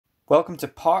Welcome to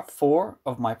part 4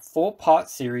 of my 4-part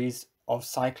series of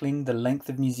cycling the length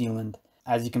of New Zealand.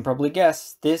 As you can probably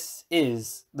guess, this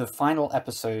is the final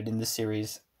episode in this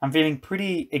series. I'm feeling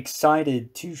pretty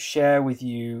excited to share with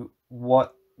you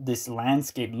what this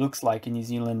landscape looks like in New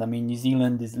Zealand. I mean, New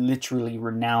Zealand is literally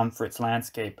renowned for its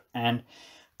landscape, and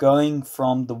going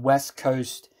from the west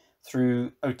coast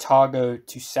through Otago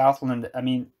to Southland, I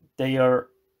mean, they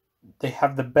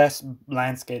have the best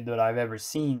landscape that I've ever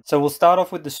seen. So we'll start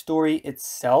off with the story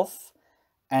itself,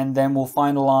 and then we'll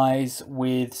finalize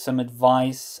with some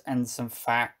advice and some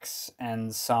facts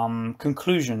and some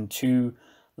conclusion to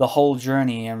the whole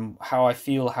journey and how I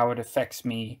feel, how it affects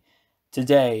me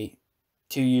today,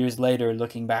 2 years later,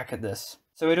 looking back at this.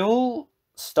 So it all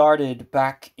started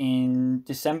back in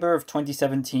December of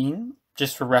 2017.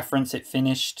 Just for reference,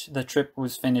 the trip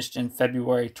was finished in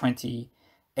February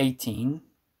 2018.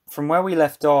 From where we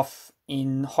left off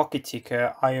in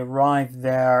Hokitika, I arrived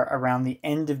there around the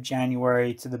end of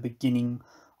January to the beginning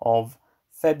of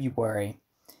February.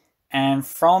 And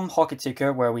from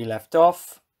Hokitika, where we left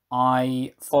off,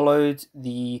 I followed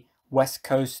the West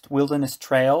Coast Wilderness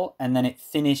Trail, and then it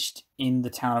finished in the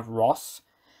town of Ross.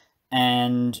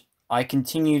 And I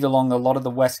continued along a lot of the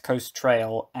West Coast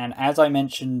Trail, and as I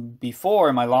mentioned before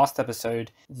in my last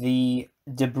episode, the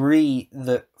debris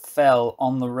that fell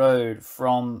on the road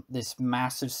from this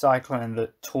massive cyclone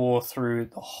that tore through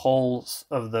the whole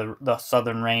of the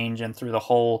southern range and through the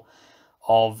whole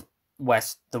of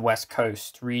the West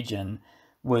Coast region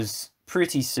was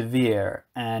pretty severe,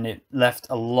 and it left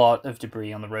a lot of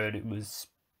debris on the road. It was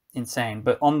insane.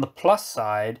 But on the plus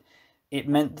side, it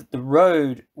meant that the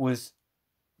road was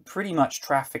pretty much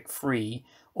traffic free,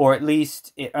 or at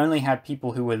least it only had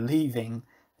people who were leaving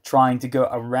trying to go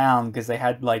around, because they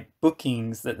had like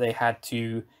bookings that they had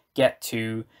to get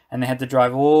to, and they had to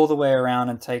drive all the way around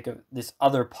and take this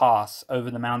other pass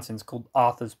over the mountains called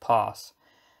Arthur's Pass,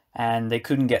 and they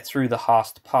couldn't get through the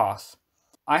Haast Pass.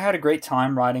 I had a great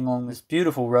time riding along this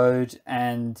beautiful road,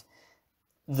 and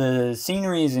the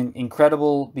scenery is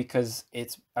incredible because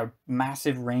it's a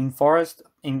massive rainforest.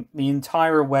 The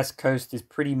entire West Coast is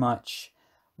pretty much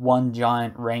one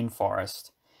giant rainforest,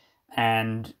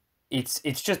 and it's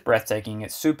just breathtaking.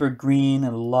 It's super green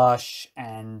and lush,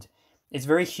 and it's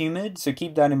very humid, so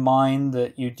keep that in mind,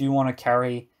 that you do want to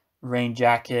carry rain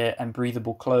jacket and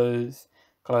breathable clothes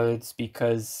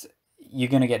because you're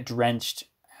going to get drenched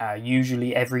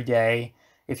usually every day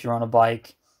if you're on a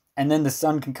bike, and then the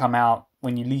sun can come out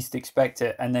when you least expect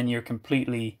it, and then you're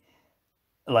completely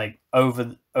like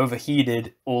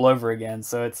overheated all over again.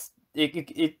 So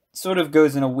it sort of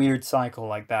goes in a weird cycle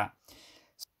like that.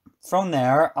 From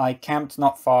there, I camped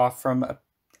not far from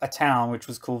a town which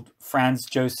was called Franz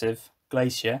Josef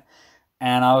Glacier,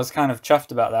 and I was kind of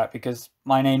chuffed about that because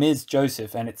my name is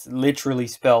Joseph, and it's literally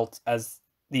spelt as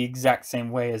the exact same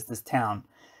way as this town.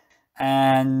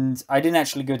 And I didn't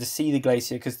actually go to see the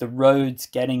glacier because the roads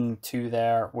getting to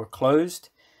there were closed.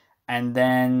 And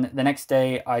then the next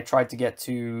day I tried to get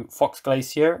to Fox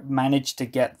Glacier, managed to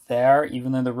get there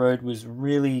even though the road was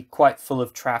really quite full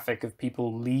of traffic of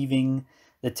people leaving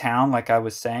the town, like I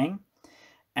was saying.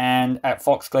 And at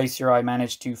Fox Glacier I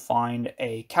managed to find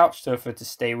a couch surfer to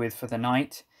stay with for the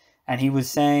night, and he was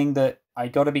saying that I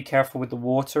got to be careful with the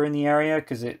water in the area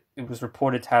because it was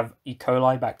reported to have E.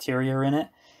 coli bacteria in it.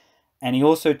 And he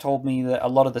also told me that a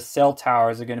lot of the cell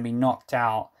towers are going to be knocked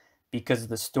out because of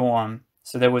the storm.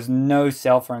 So there was no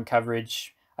cell phone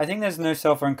coverage. I think there's no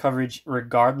cell phone coverage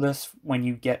regardless when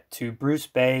you get to Bruce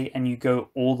Bay and you go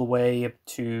all the way up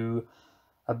to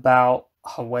about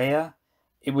Hawaii.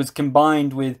 It was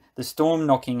combined with the storm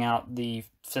knocking out the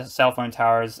cell phone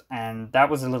towers, and that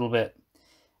was a bit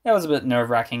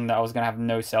nerve-wracking that I was going to have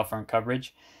no cell phone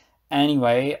coverage.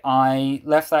 Anyway, I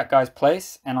left that guy's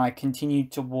place and I continued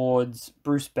towards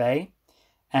Bruce Bay.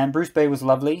 And Bruce Bay was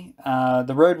lovely.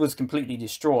 The road was completely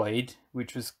destroyed,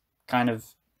 which was kind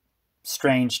of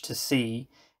strange to see.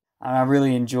 And I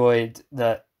really enjoyed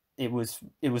that it was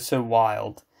so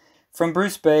wild. From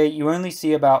Bruce Bay, you only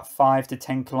see about 5 to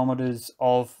 10 kilometers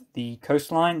of the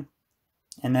coastline.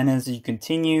 And then as you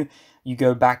continue, you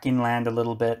go back inland a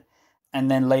little bit.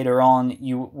 And then later on,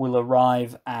 you will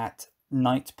arrive at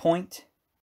Knights Point.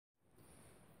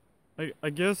 I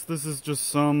guess this is just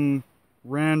some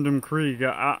random creek.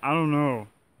 I don't know.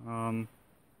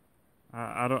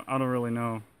 I don't really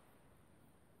know.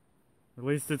 At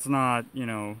least it's not,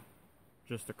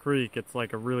 just a creek. It's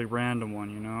like a really random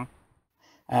one,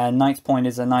 Knights Point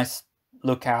is a nice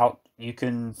lookout. You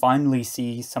can finally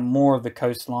see some more of the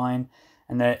coastline,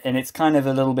 and it's kind of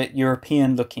a little bit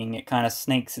European looking. It kind of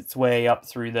snakes its way up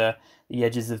through the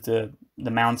edges of the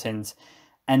mountains.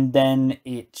 and then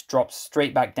it drops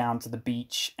straight back down to the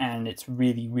beach, and it's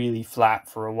really, really flat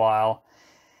for a while.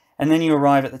 And then you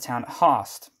arrive at the town at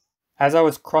Haast. As I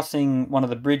was crossing one of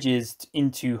the bridges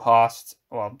into Haast,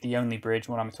 well, the only bridge,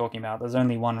 what I'm talking about, there's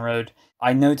only one road,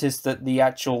 I noticed that the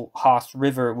actual Haast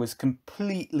River was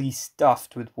completely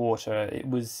stuffed with water. It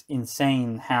was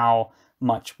insane how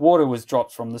much water was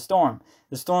dropped from the storm.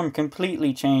 The storm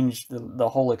completely changed the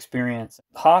whole experience.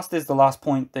 Haast is the last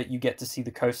point that you get to see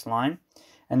the coastline.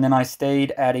 And then I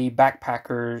stayed at a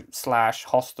backpacker slash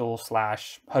hostel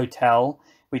slash hotel,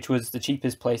 which was the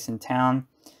cheapest place in town.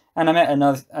 And I met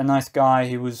a nice guy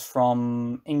who was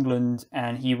from England,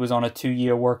 and he was on a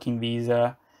 2-year working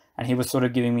visa, and he was sort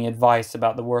of giving me advice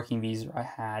about the working visa I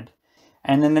had.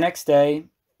 And then the next day,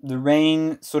 the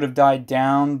rain sort of died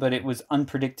down, but it was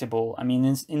unpredictable. I mean,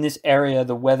 in this area,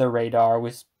 the weather radar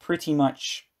was pretty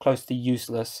much close to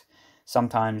useless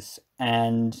sometimes.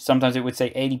 And sometimes it would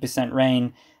say 80%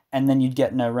 rain, and then you'd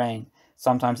get no rain.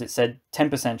 Sometimes it said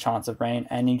 10% chance of rain,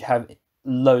 and you'd have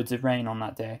loads of rain on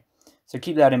that day. So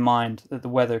keep that in mind, that the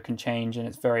weather can change and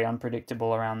it's very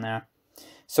unpredictable around there.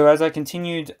 So as I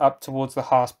continued up towards the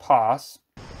Haast Pass,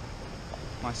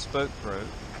 my spoke broke.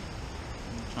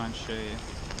 I'll try and show you.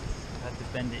 I had to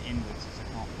bend it inwards so I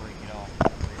can't break it off.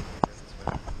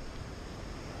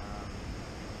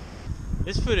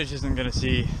 This footage isn't going to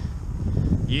see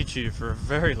YouTube for a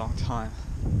very long time,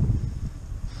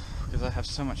 because I have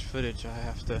so much footage I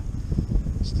have to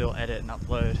still edit and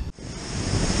upload.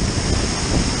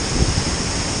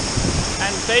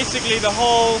 And basically the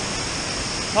whole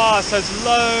pass has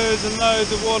loads and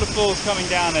loads of waterfalls coming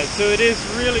down it, so it is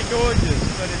really gorgeous,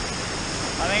 but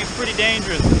I think it's pretty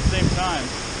dangerous at the same time.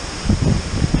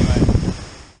 Anyway.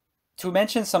 To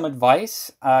mention some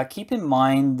advice, keep in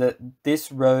mind that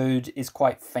this road is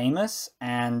quite famous,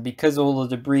 and because all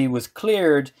the debris was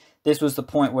cleared, this was the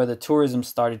point where the tourism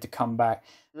started to come back.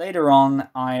 Later on,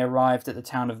 I arrived at the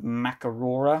town of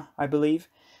Aotearoa, I believe,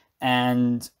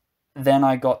 and then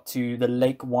I got to the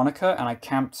Lake Wanaka, and I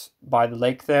camped by the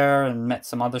lake there and met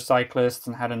some other cyclists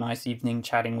and had a nice evening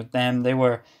chatting with them. They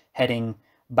were heading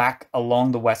back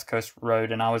along the West Coast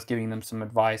Road, and I was giving them some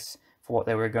advice for what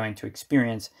they were going to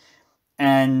experience.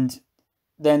 And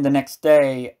then the next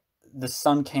day, the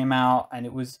sun came out, and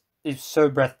it was so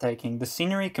breathtaking. The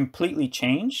scenery completely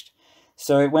changed.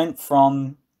 So it went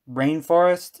from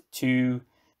rainforest to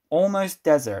almost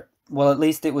desert. Well, at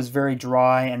least it was very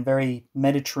dry and very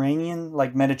Mediterranean,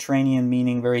 like Mediterranean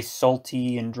meaning very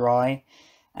salty and dry.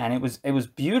 And it was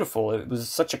beautiful. It was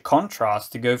such a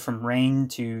contrast to go from rain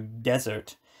to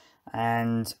desert.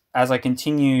 And as I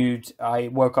continued, I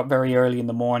woke up very early in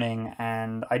the morning,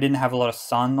 and I didn't have a lot of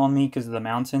sun on me because the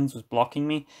mountains was blocking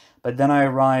me. But then I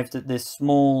arrived at this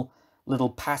small little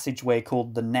passageway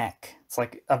called the Neck. It's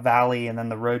like a valley, and then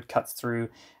the road cuts through,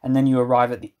 and then you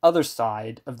arrive at the other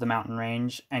side of the mountain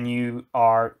range, and you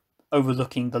are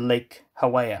overlooking the Lake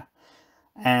Hawaii.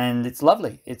 And it's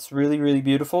lovely. It's really, really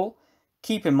beautiful.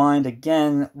 Keep in mind,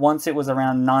 again, once it was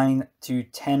around 9 to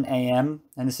 10 a.m.,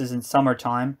 and this is in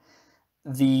summertime,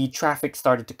 the traffic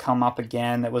started to come up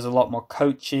again. There was a lot more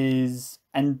coaches,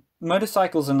 and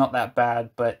motorcycles are not that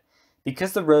bad, but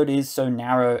because the road is so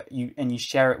narrow and you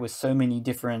share it with so many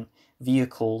different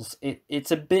vehicles, it's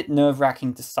a bit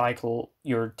nerve-wracking to cycle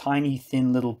your tiny,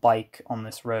 thin little bike on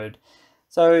this road.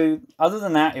 So other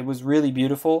than that, it was really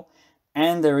beautiful,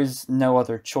 and there is no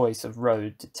other choice of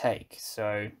road to take.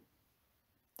 So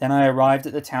then I arrived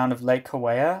at the town of Lake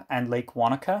Hawaii and Lake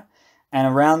Wanaka, and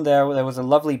around there was a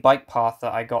lovely bike path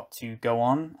that I got to go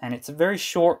on, and it's a very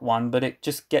short one, but it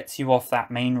just gets you off that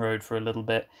main road for a little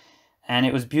bit. And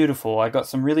it was beautiful. I got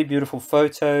some really beautiful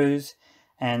photos,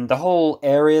 and the whole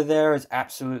area there is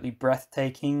absolutely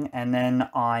breathtaking. And then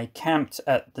I camped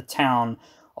at the town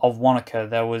of Wanaka.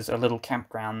 There was a little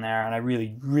campground there, and I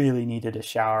really, really needed a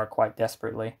shower quite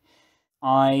desperately.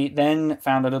 I then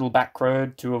found a little back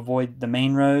road to avoid the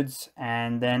main roads,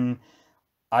 and then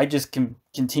I just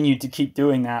continued to keep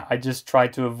doing that. I just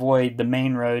tried to avoid the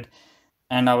main road,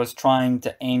 and I was trying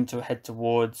to aim to head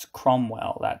towards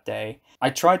Cromwell that day. I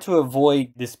tried to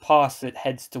avoid this pass that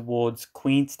heads towards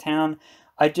Queenstown.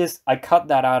 I cut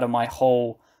that out of my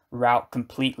whole route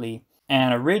completely.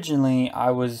 And originally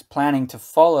I was planning to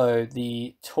follow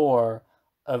the tour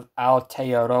of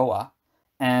Aotearoa.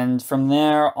 And from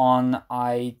there on,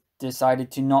 I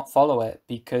decided to not follow it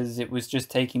because it was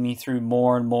just taking me through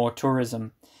more and more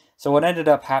tourism. So what ended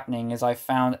up happening is I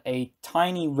found a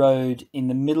tiny road in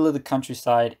the middle of the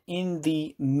countryside, in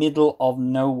the middle of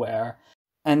nowhere.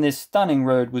 And this stunning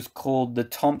road was called the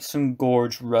Thompson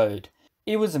Gorge Road.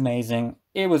 It was amazing.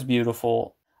 It was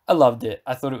beautiful. I loved it.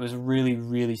 I thought it was really,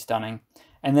 really stunning.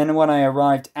 And then when I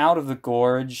arrived out of the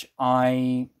gorge,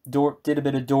 I did a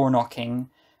bit of door knocking,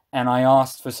 and I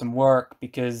asked for some work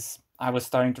because I was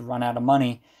starting to run out of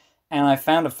money. And I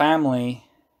found a family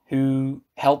who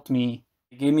helped me.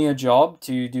 They gave me a job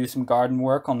to do some garden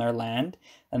work on their land,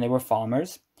 and they were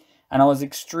farmers. And I was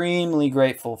extremely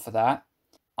grateful for that.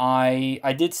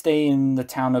 I did stay in the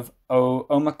town of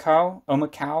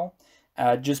Omakau,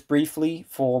 just briefly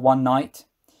for one night.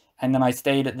 And then I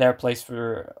stayed at their place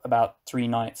for about 3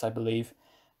 nights, I believe.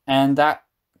 And that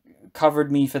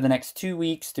covered me for the next 2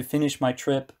 weeks to finish my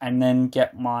trip and then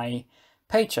get my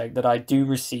paycheck that I do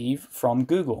receive from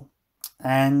Google.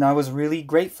 And I was really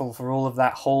grateful for all of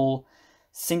that whole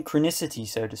synchronicity,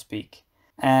 so to speak.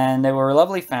 And they were a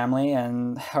lovely family,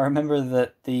 and I remember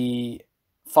that the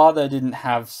father didn't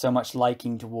have so much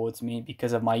liking towards me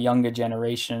because of my younger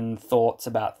generation thoughts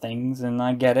about things, and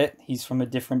I get it, he's from a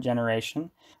different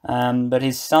generation. But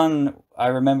his son, I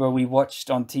remember we watched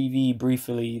on TV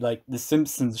briefly, like The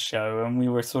Simpsons show, and we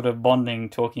were sort of bonding,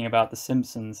 talking about The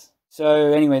Simpsons.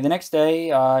 So anyway, the next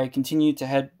day I continued to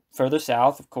head further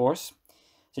south, of course,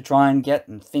 to try and get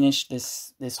and finish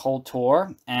this whole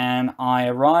tour, and I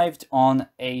arrived on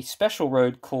a special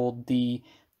road called the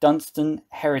Dunstan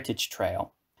Heritage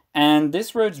Trail. And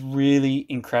this road's really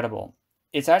incredible.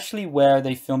 It's actually where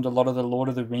they filmed a lot of the Lord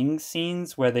of the Rings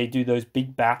scenes, where they do those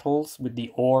big battles with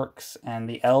the orcs and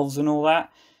the elves and all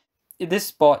that. This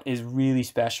spot is really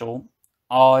special.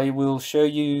 I will show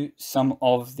you some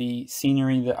of the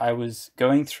scenery that I was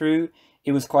going through.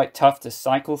 It was quite tough to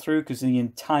cycle through because the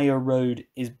entire road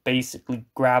is basically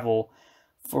gravel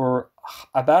for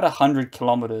about 100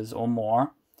 kilometers or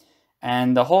more.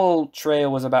 And the whole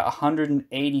trail was about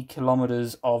 180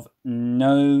 kilometers of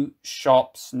no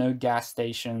shops, no gas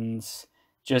stations,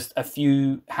 just a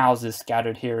few houses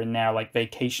scattered here and there, like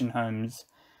vacation homes.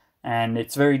 And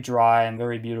it's very dry and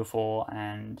very beautiful,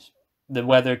 and the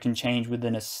weather can change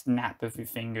within a snap of your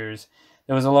fingers.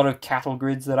 There was a lot of cattle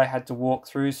grids that I had to walk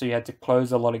through, so you had to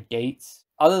close a lot of gates.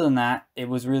 Other than that, it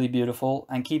was really beautiful,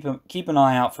 and keep an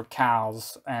eye out for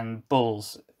cows and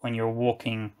bulls when you're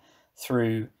walking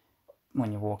through.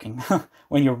 When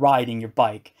you're riding your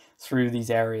bike through these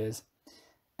areas.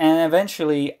 And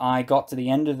eventually I got to the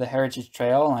end of the Heritage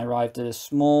Trail, and I arrived at a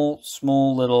small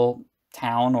little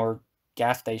town, or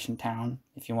gas station town,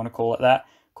 if you want to call it that,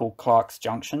 called Clark's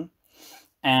Junction.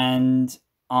 And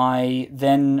I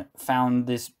then found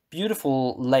this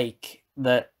beautiful lake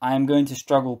that I am going to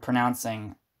struggle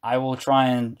pronouncing. I will try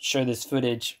and show this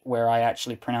footage where I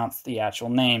actually pronounce the actual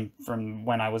name from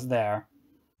when I was there.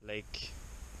 Lake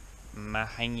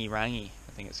Mahangirangi,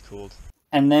 I think it's called.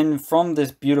 And then from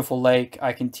this beautiful lake,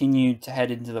 I continued to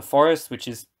head into the forest, which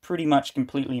is pretty much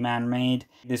completely man-made.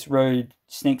 This road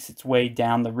snakes its way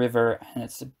down the river, and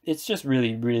it's just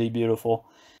really, really beautiful.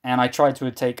 And I tried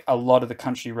to take a lot of the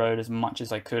country road as much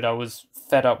as I could. I was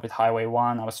fed up with Highway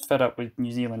 1. I was fed up with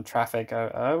New Zealand traffic.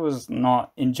 I was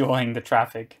not enjoying the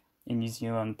traffic in New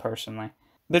Zealand personally.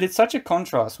 But it's such a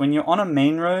contrast. When you're on a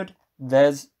main road,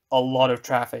 there's a lot of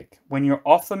traffic. When you're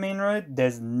off the main road,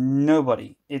 there's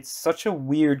nobody. It's such a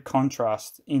weird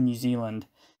contrast in New Zealand.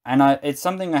 And it's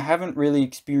something I haven't really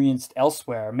experienced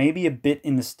elsewhere. Maybe a bit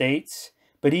in the States,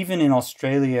 but even in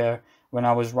Australia, when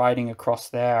I was riding across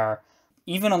there,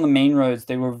 even on the main roads,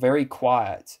 they were very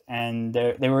quiet, and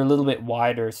they were a little bit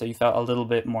wider, so you felt a little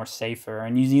bit more safer.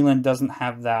 And New Zealand doesn't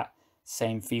have that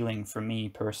same feeling for me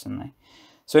personally.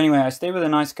 So anyway, I stayed with a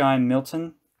nice guy in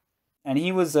Milton. And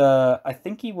he was I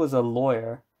think he was a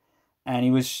lawyer, and he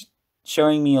was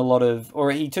showing me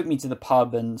he took me to the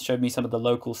pub and showed me some of the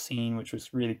local scene, which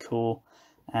was really cool.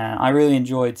 And I really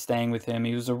enjoyed staying with him.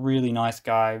 He was a really nice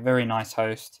guy, very nice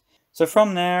host. So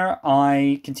from there,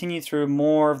 I continued through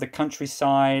more of the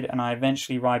countryside, and I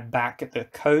eventually arrived back at the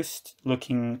coast,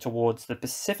 looking towards the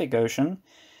Pacific Ocean,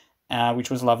 which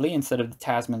was lovely, instead of the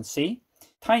Tasman Sea.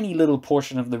 Tiny little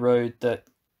portion of the road that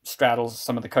straddles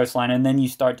some of the coastline, and then you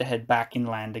start to head back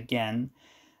inland again.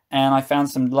 And I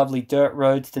found some lovely dirt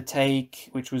roads to take,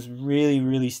 which was really,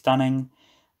 really stunning.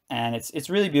 And it's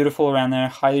really beautiful around there.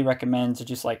 Highly recommend to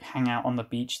just like hang out on the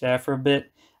beach there for a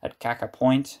bit at Kaka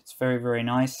Point. It's very, very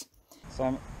nice.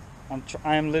 So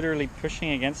I am literally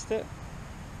pushing against it,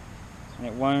 and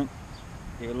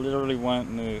it literally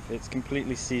won't move. It's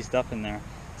completely seized up in there.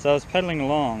 So I was pedaling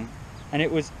along, and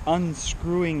it was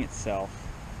unscrewing itself.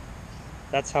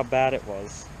 That's how bad it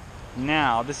was.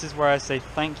 Now, this is where I say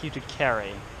thank you to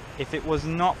Kerry. If it was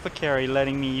not for Kerry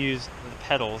letting me use the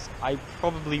pedals, I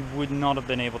probably would not have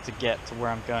been able to get to where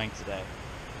I'm going today.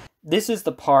 This is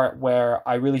the part where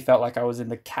I really felt like I was in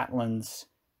the Catlins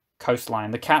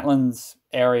coastline. The Catlins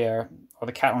area, or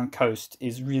the Catlin Coast,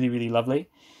 is really, really lovely.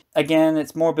 Again,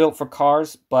 it's more built for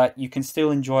cars, but you can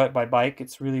still enjoy it by bike.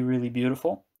 It's really, really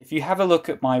beautiful. If you have a look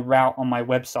at my route on my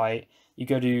website, you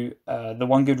go to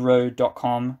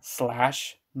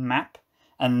theonegoodroad.com/map,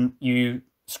 and you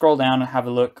scroll down and have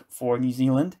a look for New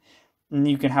Zealand. And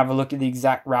you can have a look at the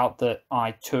exact route that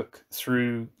I took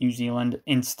through New Zealand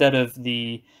instead of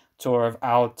the tour of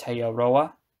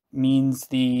Aotearoa. Means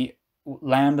the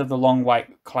land of the long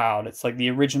white cloud. It's like the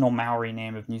original Maori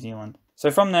name of New Zealand.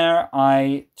 So from there,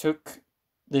 I took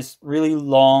this really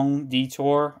long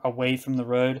detour away from the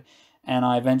road, and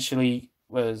I eventually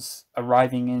was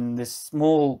arriving in this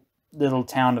small little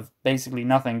town of basically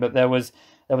nothing. But there was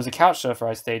a couch surfer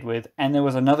I stayed with, and there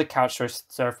was another couch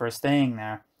surfer staying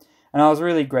there. And I was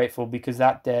really grateful because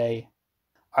that day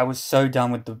I was so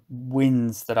done with the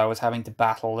winds that I was having to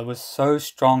battle. There was so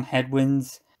strong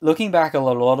headwinds. Looking back at a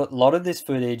lot of this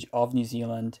footage of New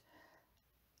Zealand,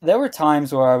 there were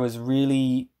times where I was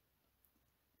really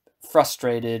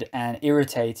frustrated and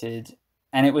irritated,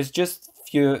 and it was just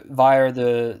via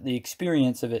the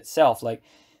experience of itself. Like,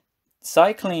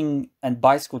 cycling and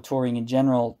bicycle touring in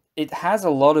general, it has a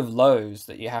lot of lows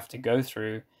that you have to go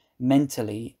through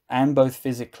mentally and both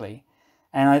physically.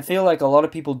 And I feel like a lot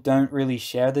of people don't really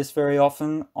share this very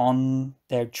often on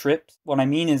their trips. What I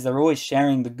mean is they're always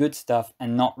sharing the good stuff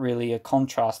and not really a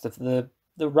contrast of the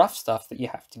rough stuff that you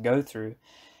have to go through.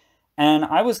 And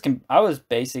I was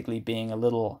basically being a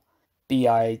little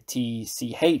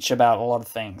bitch about a lot of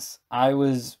things. I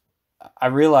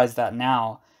realize that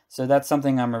now. So that's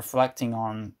something I'm reflecting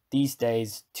on these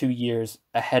days, 2 years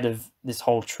ahead of this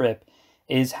whole trip,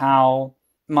 is how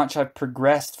much I've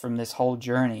progressed from this whole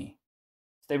journey.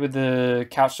 Stayed with the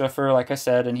couch surfer, like I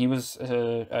said, and he was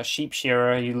a sheep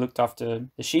shearer. He looked after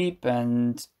the sheep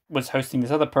and was hosting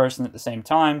this other person at the same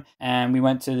time. And we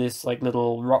went to this like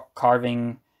little rock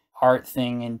carving art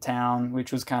thing in town,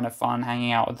 which was kind of fun,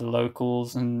 hanging out with the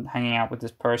locals and hanging out with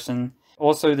this person.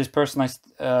 Also, this person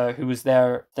who was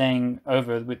there staying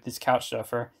over with this couch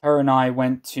surfer, her and I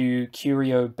went to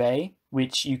Curio Bay,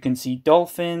 which you can see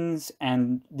dolphins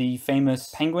and the famous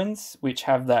penguins, which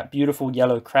have that beautiful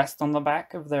yellow crest on the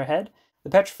back of their head. The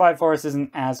petrified forest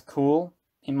isn't as cool,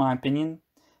 in my opinion,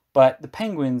 but the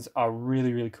penguins are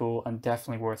really, really cool and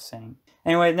definitely worth seeing.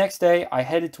 Anyway, the next day I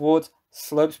headed towards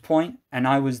Slopes Point, and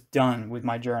I was done with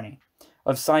my journey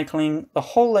of cycling the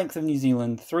whole length of New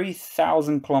Zealand,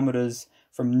 3,000 kilometers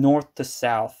from north to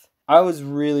south. I was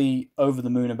really over the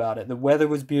moon about it. The weather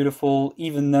was beautiful,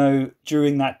 even though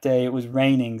during that day it was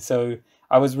raining. So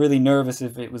I was really nervous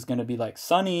if it was going to be like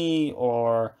sunny,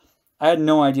 or I had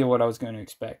no idea what I was going to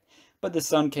expect. But the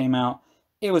sun came out,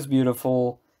 it was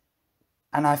beautiful,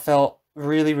 and I felt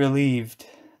really relieved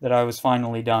that I was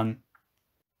finally done.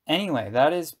 Anyway,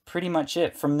 that is pretty much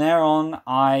it. From there on,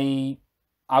 I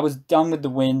was done with the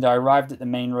wind. I arrived at the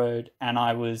main road, and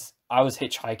I was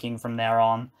hitchhiking from there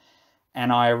on.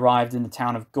 And I arrived in the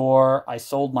town of Gore. I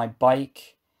sold my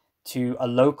bike to a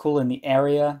local in the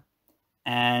area,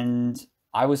 and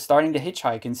I was starting to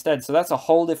hitchhike instead. So that's a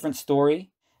whole different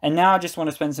story. And now I just want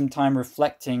to spend some time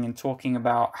reflecting and talking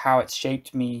about how it's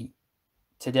shaped me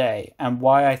today and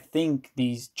why I think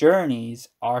these journeys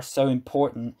are so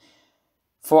important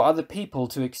for other people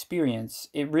to experience.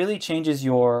 It really changes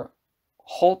your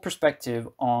whole perspective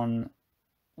on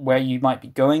where you might be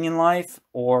going in life,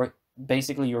 or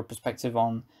basically your perspective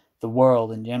on the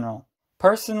world in general.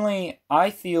 Personally, I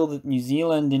feel that New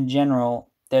Zealand in general,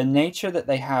 the nature that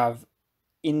they have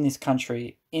in this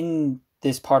country, in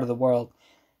this part of the world,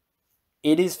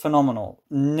 it is phenomenal.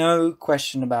 No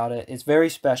question about it. It's very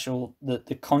special,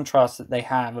 the contrast that they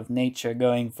have of nature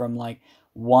going from like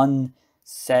one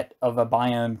set of a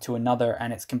biome to another,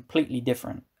 and it's completely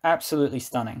different. Absolutely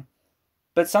stunning.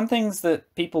 But some things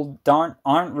that people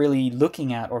aren't really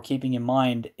looking at or keeping in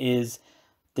mind is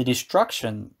the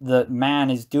destruction that man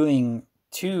is doing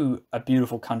to a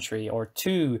beautiful country or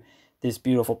to this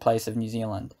beautiful place of New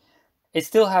Zealand. It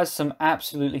still has some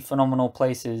absolutely phenomenal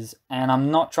places, and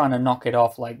I'm not trying to knock it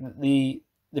off. Like, the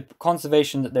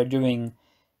conservation that they're doing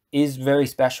is very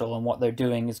special, and what they're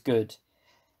doing is good.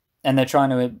 And they're trying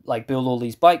to like build all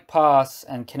these bike paths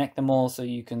and connect them all so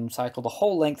you can cycle the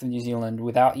whole length of New Zealand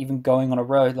without even going on a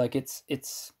road. Like,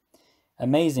 it's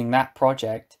amazing, that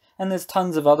project. And there's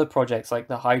tons of other projects like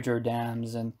the hydro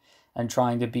dams and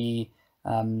trying to be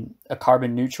a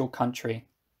carbon neutral country.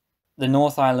 The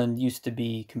North Island used to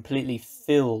be completely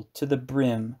filled to the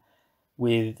brim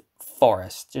with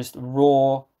forest, just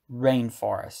raw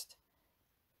rainforest.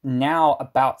 Now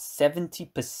about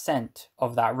 70%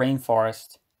 of that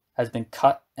rainforest has been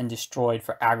cut and destroyed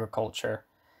for agriculture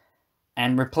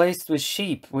and replaced with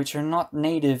sheep, which are not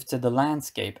native to the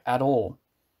landscape at all.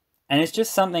 And it's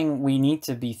just something we need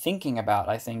to be thinking about,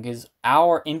 I think, is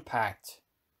our impact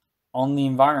on the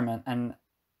environment. And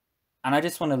I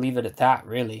just want to leave it at that,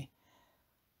 really.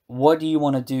 What do you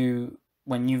want to do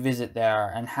when you visit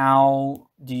there, and how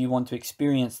do you want to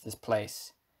experience this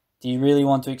place? Do you really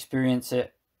want to experience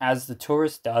it as the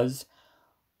tourist does,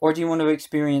 or do you want to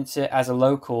experience it as a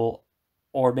local,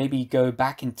 or maybe go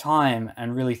back in time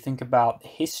and really think about the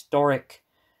historic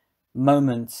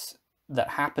moments that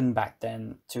happened back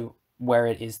then to where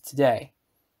it is today?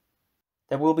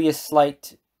 There will be a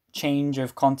slight change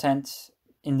of content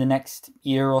in the next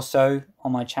year or so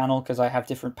on my channel, because I have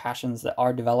different passions that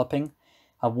are developing,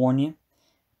 I warn you.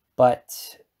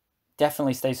 But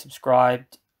definitely stay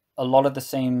subscribed. A lot of the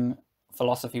same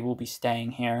philosophy will be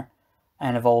staying here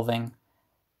and evolving.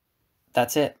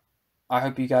 That's it. I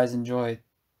hope you guys enjoyed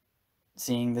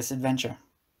seeing this adventure.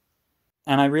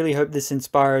 And I really hope this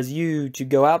inspires you to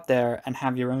go out there and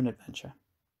have your own adventure.